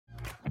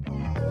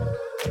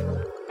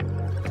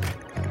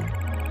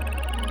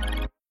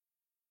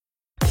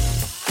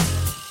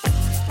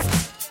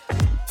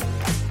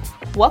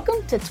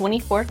Welcome to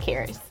 24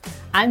 Cares.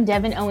 I'm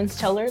Devin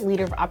Owens-Choler,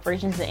 Leader of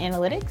Operations and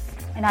Analytics.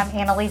 And I'm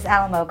Annalise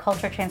Alamo,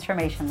 Culture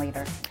Transformation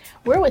Leader.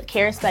 We're with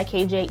Cares by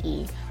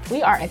KJE.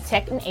 We are a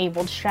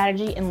tech-enabled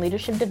strategy and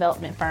leadership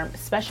development firm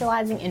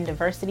specializing in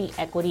diversity,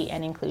 equity,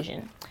 and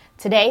inclusion.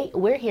 Today,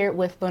 we're here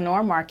with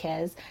Lenore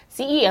Marquez,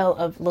 CEO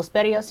of Los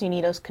Barrios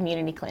Unidos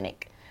Community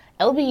Clinic.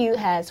 LBU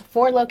has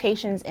 4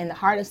 locations in the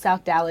heart of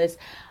South Dallas,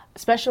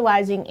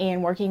 specializing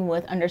in working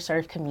with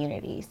underserved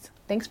communities.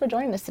 Thanks for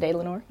joining us today,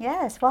 Lenore.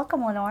 Yes,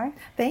 welcome, Lenore.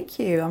 Thank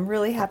you. I'm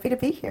really happy to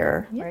be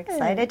here. We're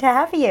excited to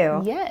have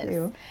you.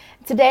 Yes.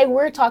 Today,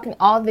 we're talking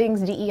all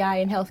things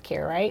DEI and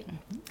healthcare, right?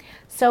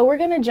 So we're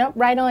going to jump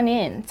right on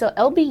in. So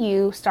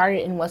LBU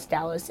started in West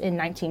Dallas in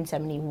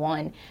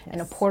 1971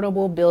 in a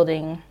portable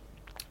building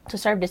to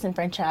serve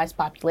disenfranchised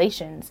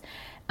populations,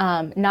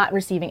 not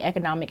receiving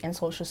economic and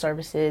social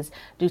services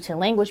due to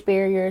language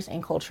barriers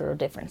and cultural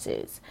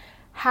differences.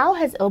 How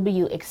has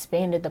LBU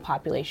expanded the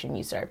population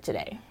you serve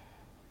today?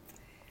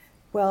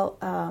 Well,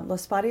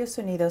 Los Barrios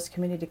Unidos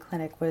Community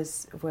Clinic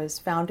was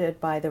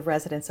founded by the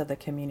residents of the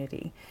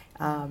community.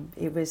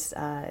 It was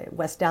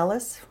West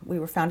Dallas. We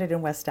were founded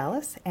in West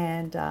Dallas,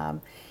 and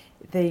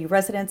the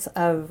residents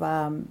of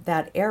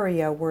that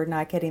area were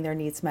not getting their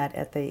needs met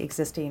at the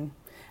existing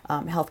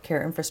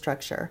healthcare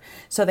infrastructure.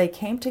 So they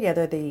came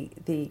together,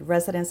 the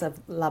residents of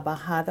La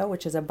Bajada,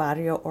 which is a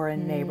barrio or a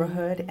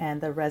neighborhood, and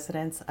the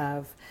residents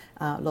of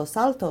Los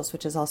Altos,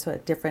 which is also a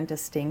different,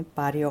 distinct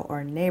barrio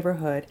or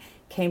neighborhood,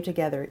 came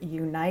together,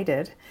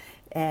 united,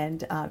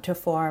 and to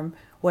form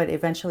what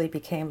eventually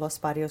became Los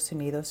Barrios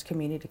Unidos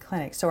Community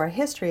Clinic. So our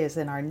history is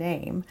in our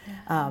name,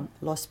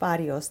 Los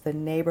Barrios, the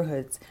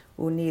neighborhoods,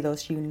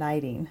 Unidos,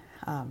 uniting,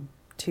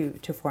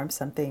 to form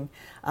something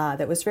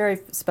that was very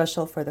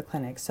special for the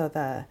clinic. So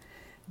the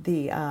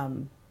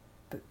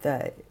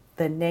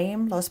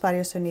name Los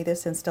Barrios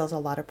Unidos instills a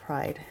lot of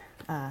pride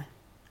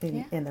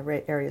in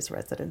the area's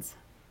residents.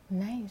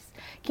 Nice.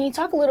 Can you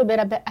talk a little bit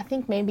about, I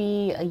think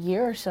maybe a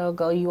year or so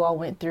ago, you all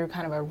went through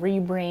kind of a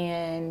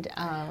rebrand,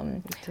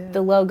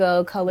 the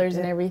logo, colors,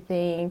 and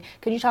everything.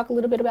 Could you talk a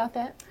little bit about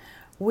that?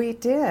 We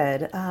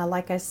did.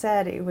 Like I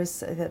said, it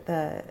was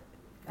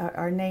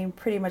our name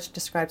pretty much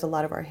describes a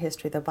lot of our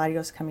history, the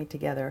barrios coming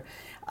together.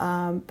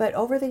 But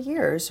over the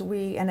years,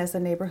 and as the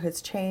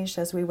neighborhoods changed,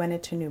 as we went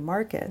into new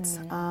markets,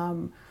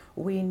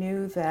 we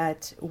knew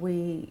that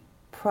we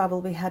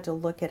probably had to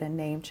look at a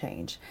name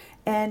change.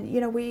 And, you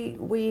know,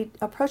 we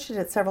approached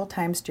it several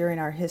times during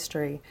our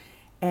history.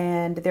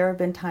 And there have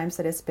been times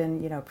that it's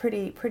been, you know,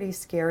 pretty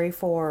scary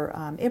for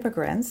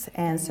immigrants.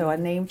 And so a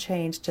name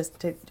change just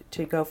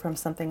to go from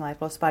something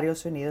like Los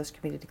Barrios Unidos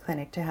Community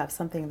Clinic to have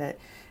something that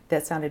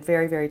sounded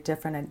very, very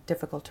different and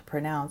difficult to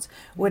pronounce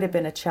would have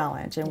been a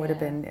challenge and would have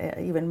been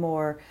even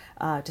more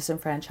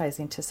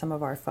disenfranchising to some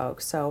of our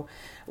folks. So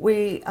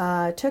we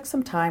took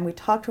some time. We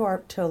talked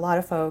to a lot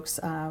of folks.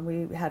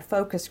 We had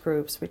focus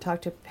groups. We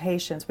talked to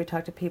patients. We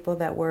talked to people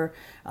that were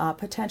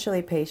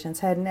potentially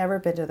patients, had never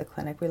been to the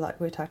clinic.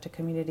 We talked to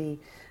community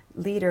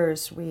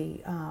leaders.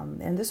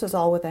 And this was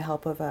all with the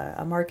help of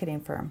a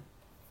marketing firm,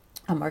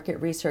 a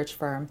market research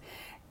firm.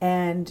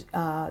 And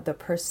the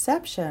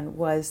perception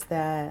was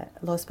that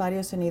Los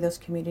Barrios Unidos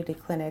Community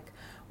Clinic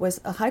was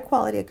a high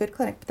quality, a good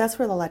clinic, but that's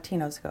where the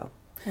Latinos go.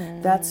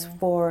 That's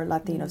for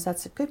Latinos.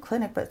 That's a good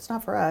clinic, but it's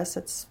not for us.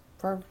 It's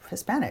for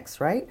Hispanics,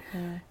 right?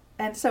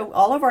 And so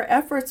all of our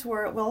efforts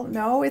were, well,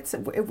 no,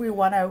 we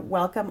want to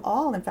welcome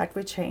all. In fact,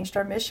 we changed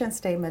our mission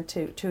statement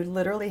to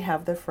literally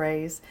have the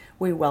phrase,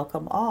 we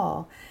welcome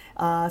all.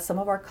 Some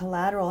of our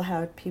collateral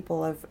had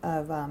people of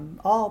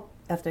all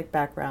ethnic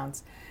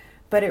backgrounds.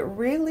 But it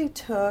really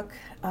took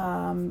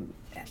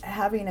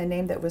having a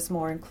name that was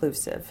more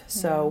inclusive.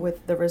 So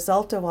with the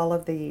result of all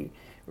of the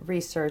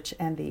research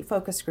and the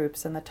focus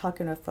groups and the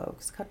talking with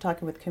folks,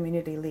 talking with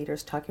community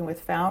leaders, talking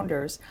with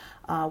founders,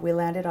 we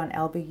landed on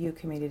LBU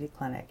Community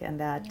Clinic, and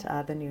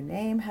that the new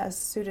name has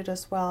suited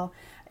us well,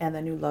 and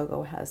the new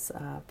logo has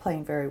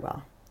playing very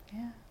well.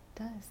 Yeah,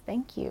 it does.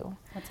 Thank you.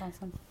 That's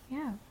awesome.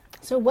 Yeah.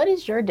 So what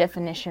is your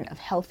definition of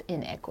health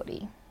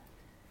inequity?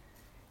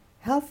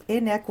 Health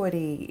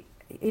inequity.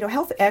 You know,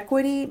 health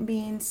equity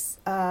means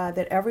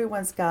that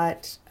everyone's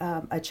got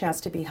a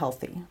chance to be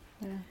healthy.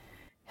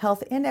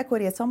 Health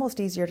inequity, it's almost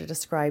easier to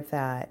describe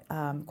that,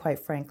 quite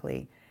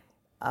frankly.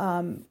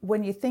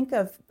 When you think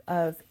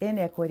of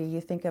inequity,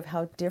 you think of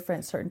how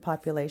different certain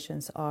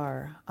populations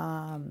are.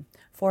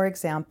 For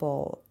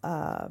example,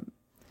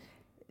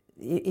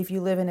 if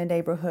you live in a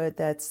neighborhood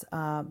that's,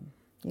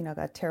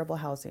 got terrible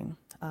housing,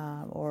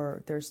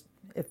 or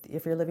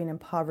if you're living in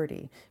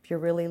poverty, if you're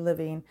really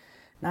living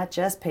not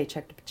just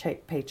paycheck to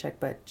paycheck,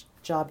 but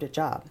job to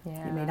job.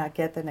 You may not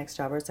get the next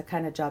job, or it's a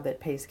kind of job that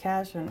pays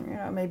cash,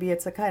 and maybe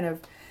it's a kind of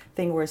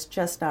thing where it's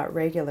just not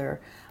regular.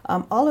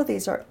 All of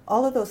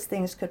those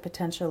things could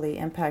potentially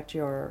impact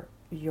your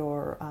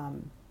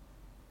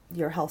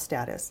health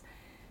status.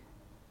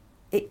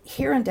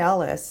 Here in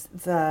Dallas,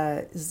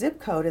 the zip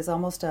code is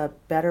almost a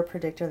better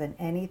predictor than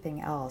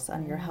anything else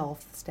on your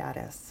health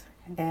status,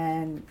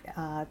 and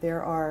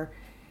there are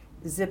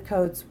zip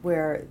codes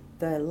where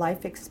the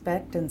life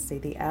expectancy,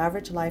 the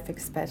average life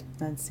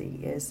expectancy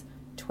is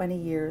 20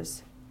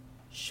 years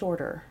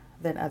shorter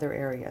than other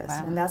areas.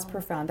 Wow. And that's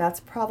profound. That's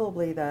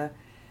probably the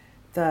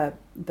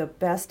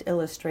best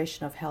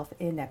illustration of health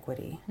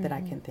inequity that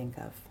I can think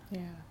of.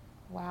 Yeah.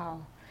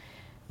 Wow.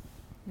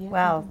 Yeah.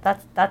 Wow,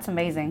 that's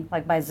amazing.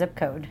 Like by zip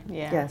code,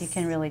 Yeah. Yes. you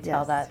can really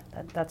tell Yes.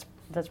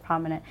 that's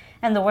prominent.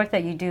 And the work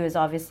that you do is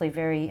obviously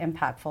very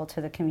impactful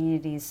to the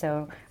communities.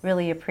 So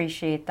really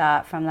appreciate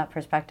that from that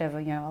perspective.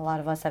 You know, a lot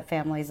of us have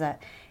families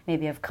that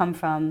maybe have come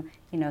from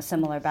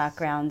similar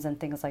backgrounds and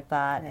things like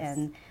that. Yes.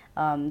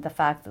 And the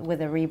fact that with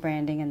the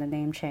rebranding and the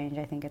name change,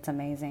 I think it's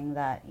amazing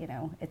that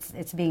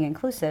it's being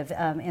inclusive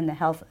in the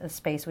health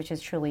space, which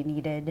is truly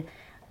needed,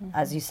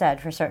 as you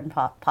said, for certain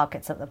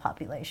pockets of the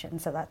population.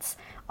 So that's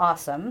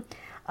awesome.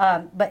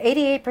 But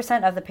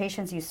 88% of the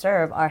patients you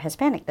serve are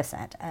Hispanic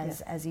descent,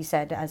 as you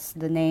said, as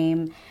the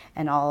name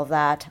and all of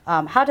that.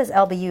 How does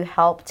LBU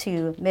help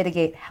to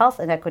mitigate health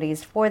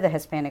inequities for the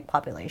Hispanic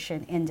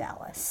population in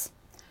Dallas?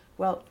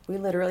 Well, we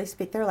literally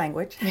speak their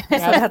language, so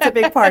that's a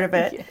big part of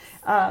it.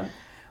 Yes.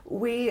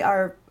 We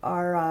are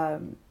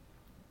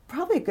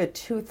probably a good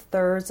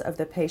 2/3 of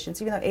the patients,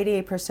 even though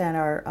 88%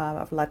 are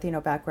of Latino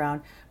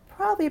background,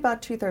 probably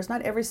about 2/3.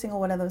 Not every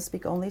single one of them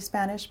speak only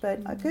Spanish,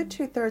 but a good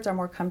 2/3 are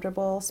more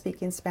comfortable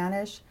speaking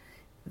Spanish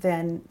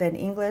than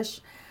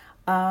English.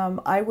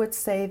 I would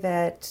say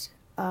that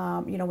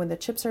when the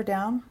chips are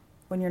down,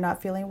 when you're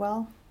not feeling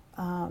well,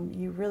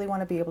 you really want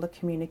to be able to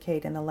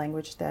communicate in the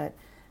language that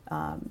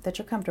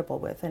you're comfortable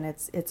with, and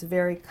it's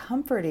very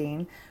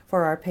comforting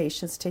for our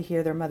patients to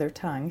hear their mother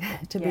tongue,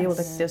 to be able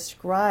to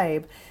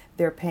describe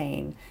their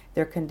pain,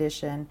 their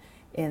condition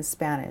in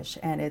Spanish,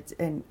 and it's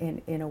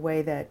in a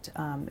way that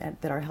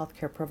our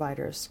healthcare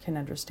providers can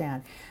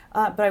understand.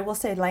 But I will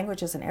say,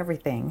 language isn't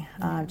everything.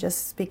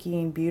 Just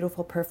speaking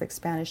beautiful, perfect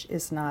Spanish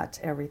is not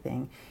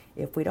everything.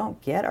 If we don't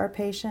get our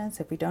patients,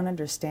 if we don't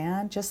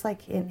understand, just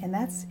like and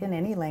that's in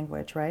any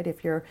language, right?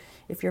 If your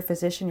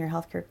physician, your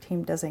healthcare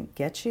team doesn't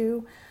get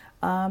you,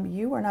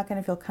 you are not going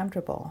to feel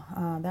comfortable.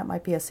 That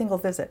might be a single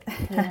visit.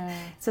 Yeah.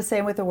 It's the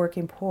same with the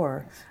working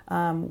poor.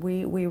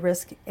 We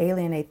risk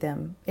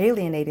alienating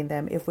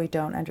them if we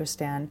don't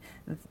understand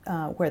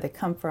where they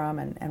come from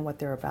and what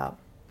they're about.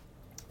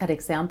 An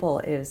example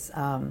is,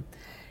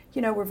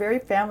 we're very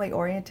family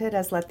oriented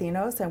as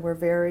Latinos, and we're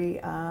very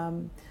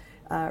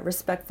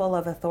respectful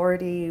of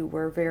authority.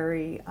 We're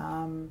very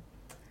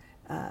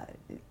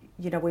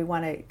we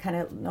want to kind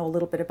of know a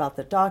little bit about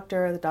the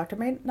doctor. The doctor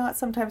may not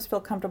sometimes feel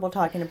comfortable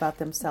talking about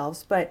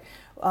themselves, but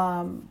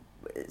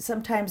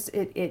sometimes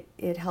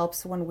it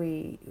helps when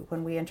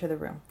we enter the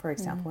room. For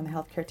example, when the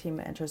healthcare team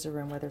enters the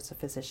room, whether it's a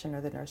physician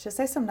or the nurse, just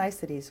say some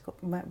niceties.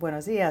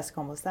 Buenos dias,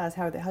 ¿cómo estás?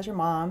 How's your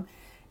mom?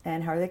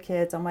 And how are the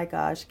kids? Oh my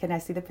gosh, can I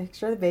see the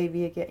picture of the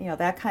baby again?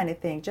 That kind of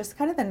thing. Just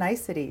kind of the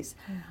niceties.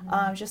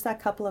 Just that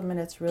couple of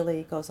minutes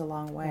really goes a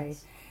long way.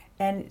 Yes.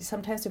 And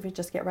sometimes if we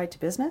just get right to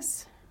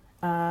business,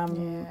 we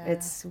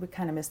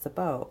kind of miss the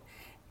boat.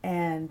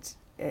 And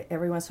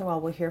every once in a while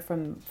we'll hear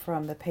from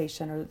the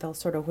patient, or they'll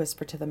sort of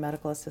whisper to the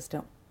medical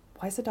assistant,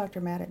 why is the doctor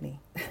mad at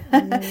me?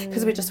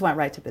 Because we just went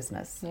right to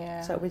business.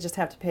 Yeah. So we just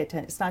have to pay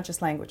attention. It's not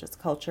just language, it's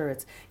culture,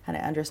 it's kind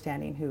of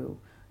understanding who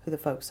the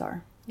folks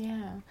are.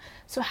 Yeah.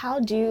 So how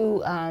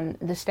do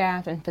the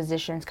staff and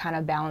physicians kind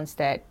of balance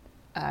that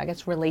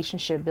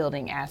relationship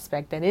building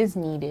aspect that is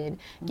needed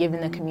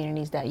given the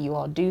communities that you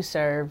all do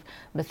serve,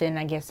 but then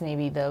I guess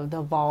maybe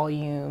the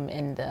volume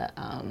and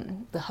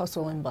the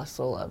hustle and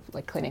bustle of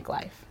like clinic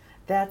life?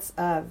 That's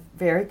a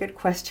very good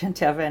question,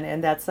 Tevin,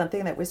 and that's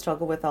something that we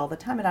struggle with all the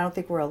time, and I don't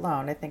think we're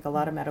alone. I think a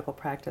lot of medical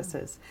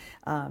practices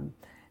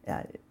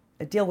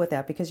deal with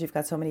that because you've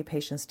got so many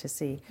patients to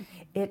see.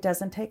 It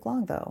doesn't take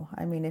long, though.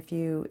 I mean, if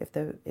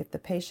the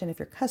patient, if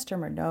your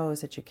customer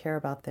knows that you care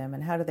about them,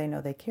 and how do they know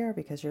they care?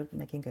 Because you're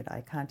making good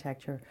eye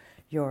contact,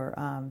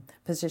 you're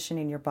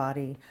positioning your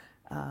body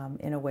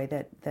in a way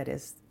that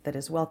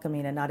is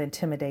welcoming and not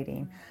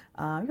intimidating.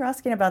 You're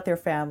asking about their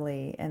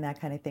family and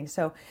that kind of thing.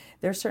 So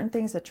there are certain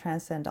things that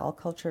transcend all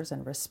cultures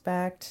and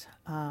respect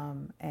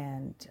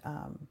and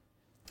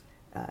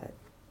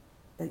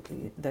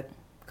the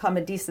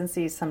common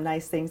decencies, some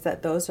nice things,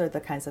 that those are the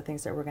kinds of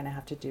things that we're going to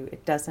have to do.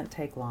 It doesn't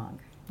take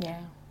long.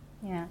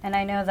 Yeah, and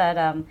I know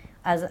that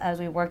as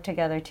we work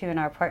together too in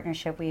our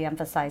partnership, we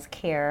emphasize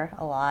care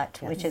a lot,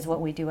 which is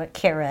what we do at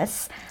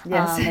CARES,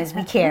 is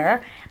we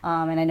care.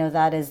 And I know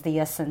that is the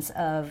essence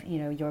of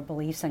your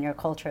beliefs and your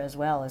culture as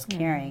well, as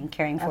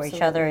caring for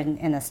each other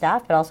and the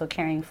staff, but also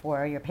caring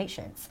for your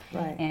patients.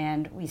 Right.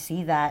 And we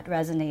see that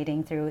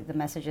resonating through the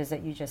messages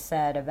that you just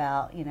said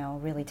about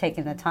really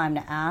taking the time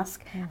to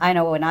ask. I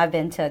know when I've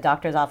been to a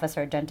doctor's office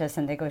or a dentist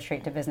and they go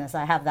straight to business,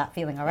 I have that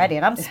feeling already,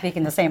 and I'm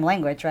speaking the same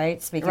language, right?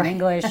 Speaking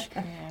English.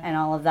 And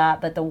all of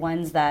that, but the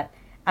ones that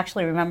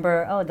actually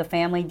remember, oh, the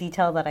family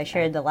detail that I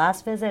shared the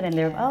last visit, and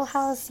they're, oh, Yes.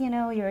 how's,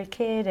 your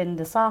kid and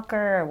the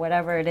soccer or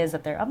whatever it is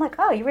that they're, I'm like,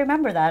 oh, you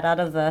remember that out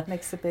of the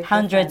Makes a big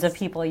hundreds of difference.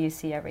 people you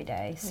see every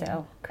day.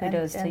 So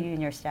kudos to you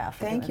and your staff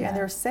for Thank doing you. And that.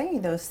 they're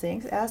saying those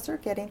things as they're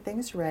getting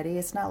things ready.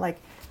 It's not like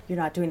you're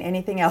not doing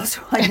anything else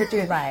while you're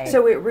doing. Right.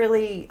 So it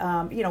really,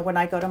 when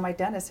I go to my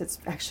dentist, it's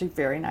actually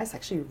very nice. I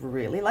actually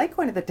really like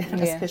going to the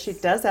dentist because she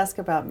does ask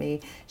about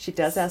me. She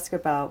does ask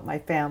about my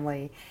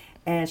family.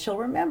 And she'll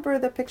remember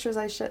the pictures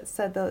I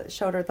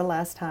showed her the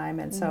last time.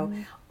 And so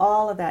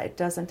all of that, it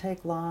doesn't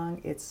take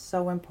long. It's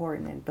so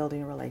important in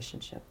building a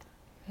relationship.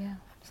 Yeah.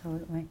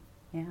 Absolutely.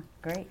 Yeah,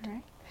 great. All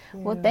right.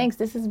 Well, thanks.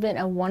 This has been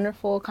a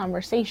wonderful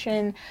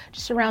conversation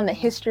just around the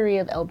history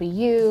of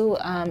LBU,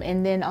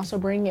 and then also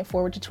bringing it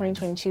forward to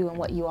 2022 and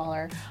what you all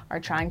are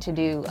trying to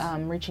do,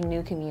 reaching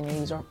new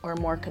communities or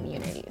more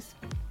communities.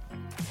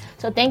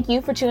 So thank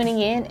you for tuning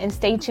in, and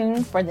stay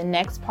tuned for the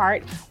next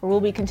part where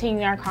we'll be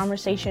continuing our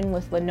conversation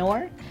with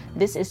Lenore.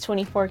 This is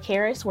 24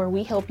 Carats, where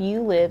we help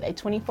you live a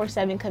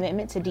 24/7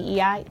 commitment to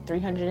DEI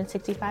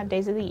 365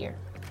 days of the year.